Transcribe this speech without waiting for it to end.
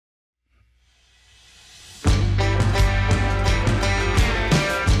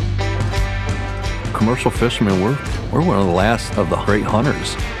commercial fishermen, we're one of the last of the great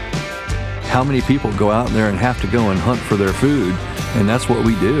hunters. How many people go out there and have to go and hunt for their food, and that's what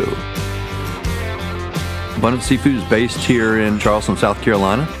we do. Abundant Seafood is based here in Charleston, South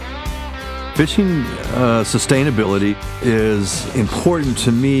Carolina. Fishing sustainability is important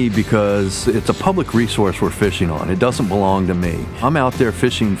to me because it's a public resource we're fishing on. It doesn't belong to me. I'm out there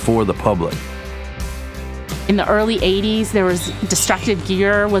fishing for the public. In the early 80s, there was destructive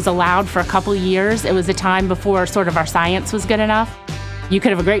gear was allowed for a couple of years. It was a time before sort of our science was good enough. You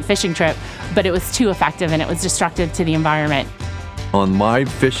could have a great fishing trip, but it was too effective and it was destructive to the environment. On my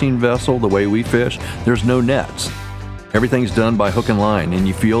fishing vessel, the way we fish, there's no nets. Everything's done by hook and line, and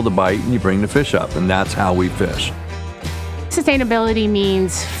you feel the bite and you bring the fish up, and that's how we fish. Sustainability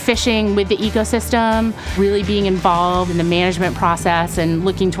means fishing with the ecosystem, really being involved in the management process and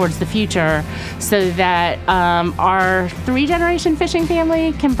looking towards the future so that our 3-generation fishing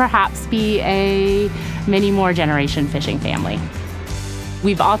family can perhaps be a many more generation fishing family.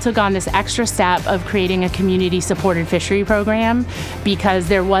 We've also gone this extra step of creating a community-supported fishery program because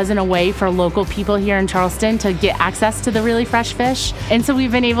there wasn't a way for local people here in Charleston to get access to the really fresh fish. And so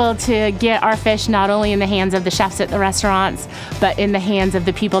we've been able to get our fish not only in the hands of the chefs at the restaurants, but in the hands of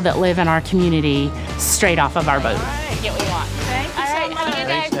the people that live in our community straight off of our boat. All right, get what you want. Thank you so much. Have a good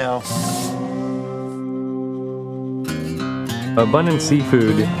day. Thanks now. Abundant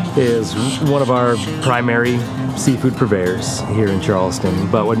Seafood is one of our primary seafood purveyors here in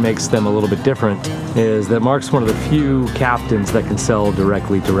Charleston, but what makes them a little bit different is that Mark's one of the few captains that can sell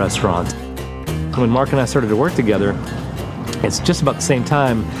directly to restaurants. When Mark and I started to work together, it's just about the same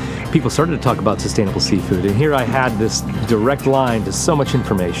time people started to talk about sustainable seafood, and here I had this direct line to so much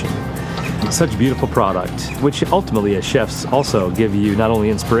information. Such beautiful product, which ultimately as chefs also give you not only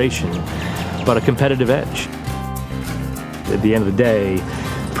inspiration, but a competitive edge. At the end of the day,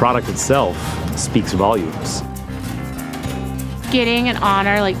 the product itself speaks volumes. Getting an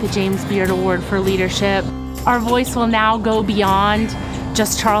honor like the James Beard Award for Leadership, our voice will now go beyond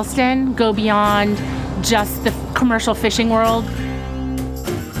just Charleston, go beyond just the commercial fishing world.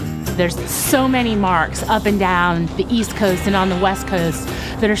 There's so many Marks up and down the East Coast and on the West Coast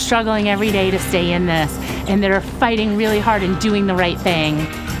that are struggling every day to stay in this and that are fighting really hard and doing the right thing.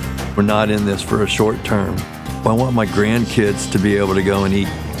 We're not in this for a short term. I want my grandkids to be able to go and eat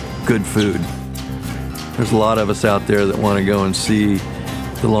good food. There's a lot of us out there that want to go and see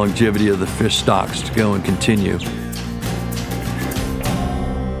the longevity of the fish stocks to go and continue.